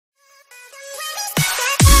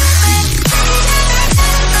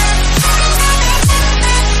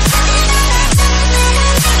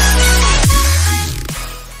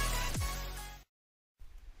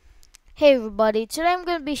Hey everybody, today I'm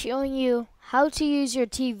going to be showing you how to use your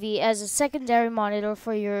TV as a secondary monitor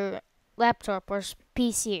for your laptop or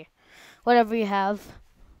PC, whatever you have.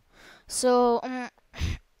 So,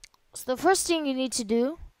 so the first thing you need to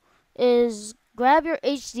do is grab your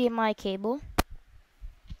HDMI cable,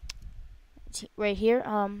 it's right here,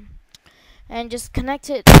 and just connect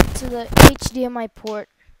it to the HDMI port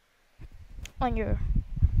on your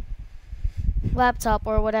laptop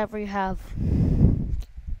or whatever you have.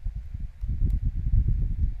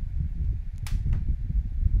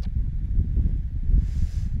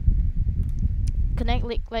 Connect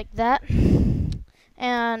like that,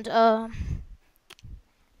 and as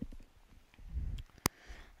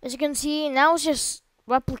you can see, now it's just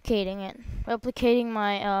replicating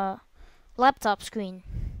my laptop screen.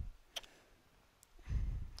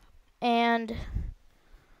 And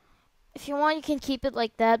if you want, you can keep it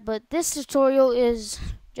like that, but this tutorial is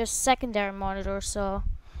just secondary monitor, so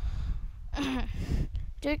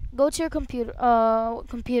go to your computer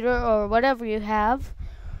or whatever you have,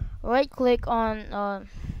 right click on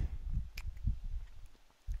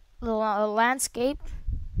the landscape,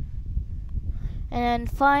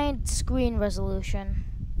 and find screen resolution.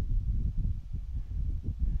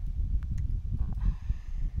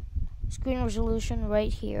 Screen resolution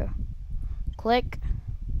right here. Click,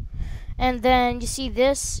 and then you see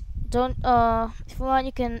this. Don't if you want,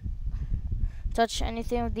 you can touch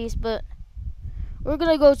anything of these, but we're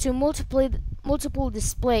gonna go to multiple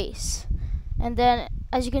displays, and then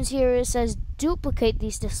as you can see here, it says duplicate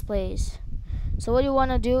these displays. So what you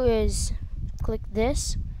want to do is click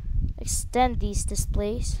this, extend these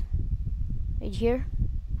displays right here,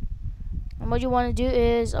 and what you want to do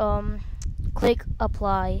is click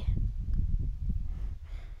apply.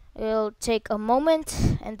 It'll take a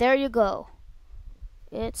moment, and there you go,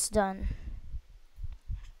 it's done.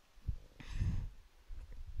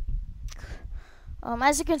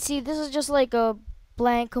 As you can see, this is just like a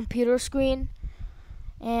blank computer screen,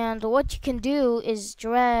 and what you can do is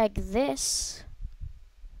drag this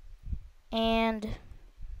and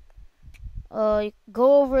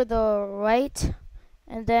go over the right,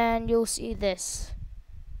 and then you'll see this,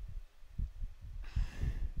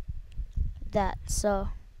 so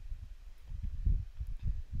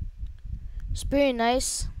it's pretty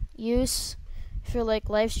nice use if you're like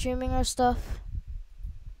live streaming or stuff.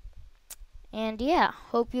 And yeah,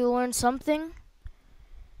 hope you learned something.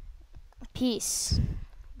 Peace.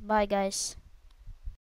 Bye guys.